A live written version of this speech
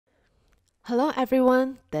Hello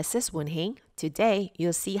everyone, this is Woon.heng. Today,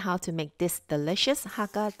 you'll see how to make this delicious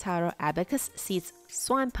Hakka Taro Abacus seeds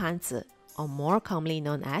Suànpán, or more commonly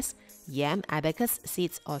known as Yam Abacus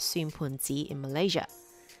seeds or Suànpán in Malaysia.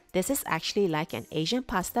 This is actually like an Asian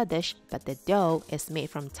pasta dish, but the dough is made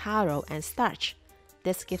from taro and starch.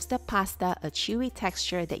 This gives the pasta a chewy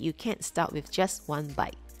texture that you can't stop with just one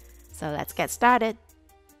bite. So let's get started.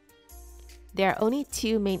 There are only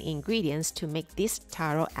two main ingredients to make these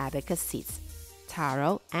taro abacus seeds,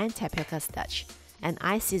 taro and tapioca starch, and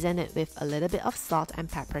I season it with a little bit of salt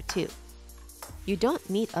and pepper too. You don't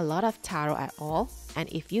need a lot of taro at all, and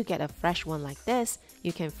if you get a fresh one like this,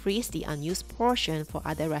 you can freeze the unused portion for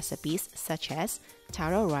other recipes such as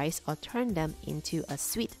taro rice or turn them into a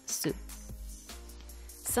sweet soup.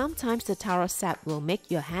 Sometimes the taro sap will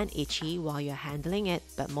make your hand itchy while you're handling it,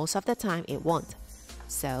 but most of the time it won't.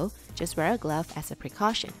 So, just wear a glove as a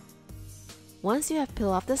precaution. Once you have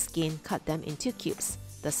peeled off the skin, cut them into cubes.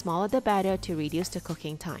 The smaller the better to reduce the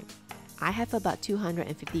cooking time. I have about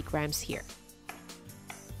 250 grams here.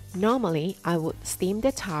 Normally, I would steam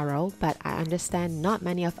the taro, but I understand not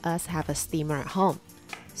many of us have a steamer at home.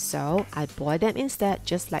 So, I boil them instead,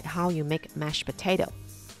 just like how you make mashed potato.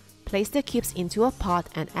 Place the cubes into a pot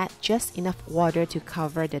and add just enough water to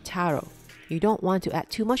cover the taro. You don't want to add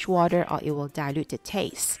too much water or it will dilute the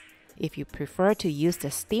taste. If you prefer to use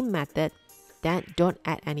the steam method, then don't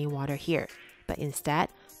add any water here, but instead,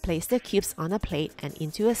 place the cubes on a plate and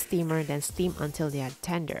into a steamer, then steam until they are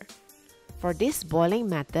tender. For this boiling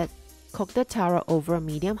method, cook the taro over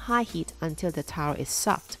medium-high heat until the taro is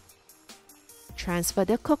soft. Transfer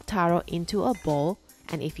the cooked taro into a bowl,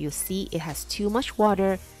 and if you see it has too much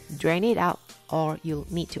water, drain it out or you'll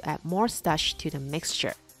need to add more starch to the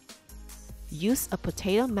mixture. Use a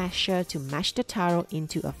potato masher to mash the taro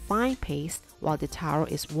into a fine paste while the taro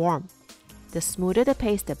is warm. The smoother the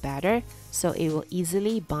paste, the better, so it will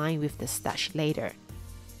easily bind with the starch later.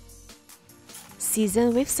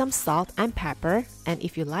 Season with some salt and pepper, and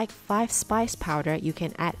if you like 5 spice powder, you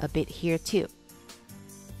can add a bit here too.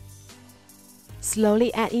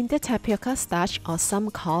 Slowly add in the tapioca starch, or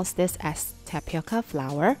some calls this as tapioca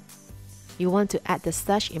flour. You want to add the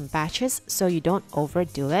starch in batches so you don't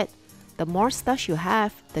overdo it. The more starch you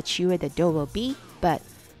have, the chewier the dough will be, but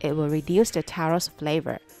it will reduce the taro's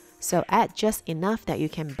flavor. So add just enough that you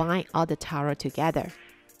can bind all the taro together.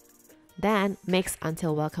 Then mix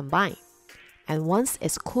until well combined. And once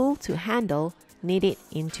it's cool to handle, knead it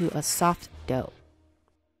into a soft dough.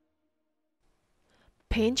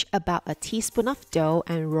 Pinch about a teaspoon of dough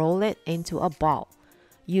and roll it into a ball.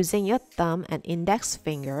 Using your thumb and index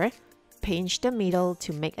finger, pinch the middle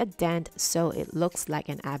to make a dent so it looks like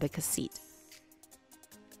an abacus seed.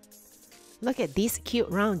 Look at this cute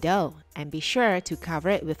round dough, and be sure to cover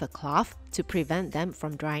it with a cloth to prevent them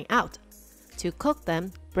from drying out. To cook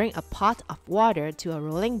them, bring a pot of water to a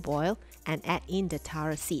rolling boil and add in the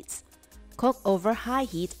taro seeds. Cook over high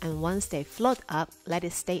heat, and once they float up, let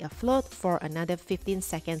it stay afloat for another 15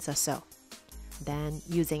 seconds or so. Then,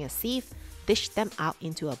 using a sieve, dish them out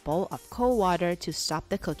into a bowl of cold water to stop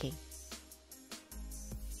the cooking.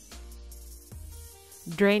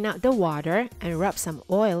 Drain out the water and rub some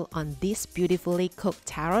oil on these beautifully cooked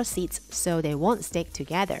taro seeds so they won't stick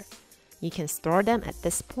together. You can store them at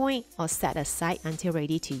this point or set aside until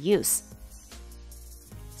ready to use.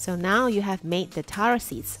 So now you have made the taro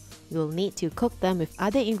seeds. You'll need to cook them with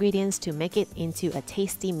other ingredients to make it into a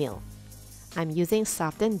tasty meal. I'm using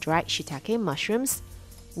softened dried shiitake mushrooms,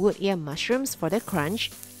 wood ear mushrooms for the crunch,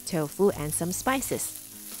 tofu, and some spices.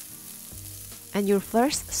 And you'll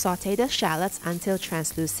first saute the shallots until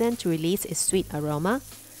translucent to release its sweet aroma.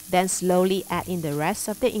 Then slowly add in the rest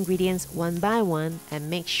of the ingredients one by one and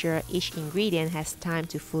make sure each ingredient has time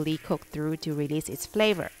to fully cook through to release its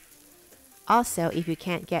flavor. Also, if you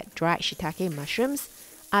can't get dried shiitake mushrooms,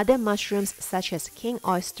 other mushrooms such as king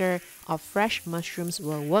oyster or fresh mushrooms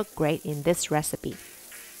will work great in this recipe.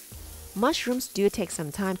 Mushrooms do take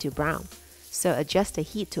some time to brown, so adjust the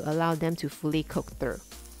heat to allow them to fully cook through.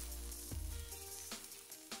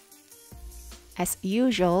 As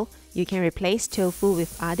usual, you can replace tofu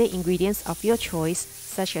with other ingredients of your choice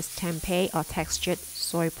such as tempeh or textured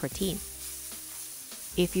soy protein.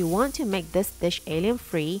 If you want to make this dish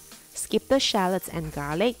alien-free, skip the shallots and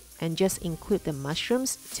garlic and just include the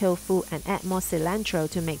mushrooms, tofu, and add more cilantro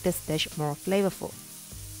to make this dish more flavorful.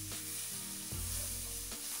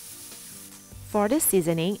 For the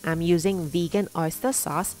seasoning, I'm using vegan oyster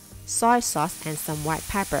sauce, soy sauce, and some white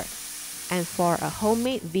pepper. And for a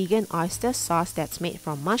homemade vegan oyster sauce that's made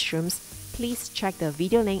from mushrooms, please check the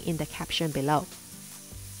video link in the caption below.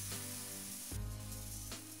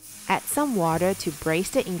 Add some water to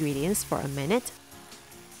braise the ingredients for a minute.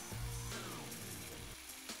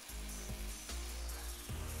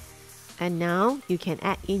 And now you can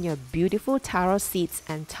add in your beautiful taro seeds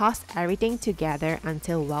and toss everything together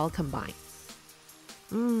until well combined.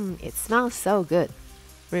 It smells so good.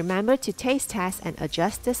 Remember to taste test and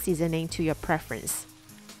adjust the seasoning to your preference.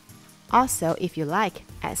 Also, if you like,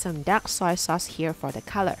 add some dark soy sauce here for the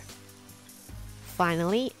color.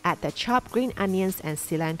 Finally, add the chopped green onions and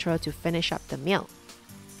cilantro to finish up the meal.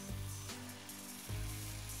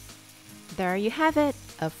 There you have it,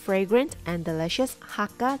 a fragrant and delicious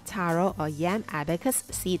Hakka Taro or Yam Abacus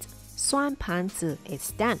seeds Suànpán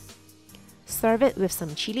is done. Serve it with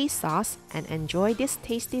some chili sauce and enjoy this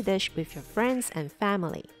tasty dish with your friends and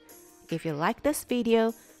family. If you like this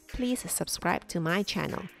video, please subscribe to my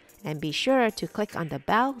channel and be sure to click on the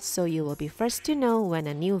bell so you will be first to know when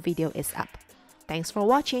a new video is up. Thanks for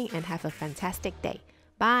watching and have a fantastic day.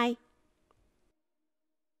 Bye!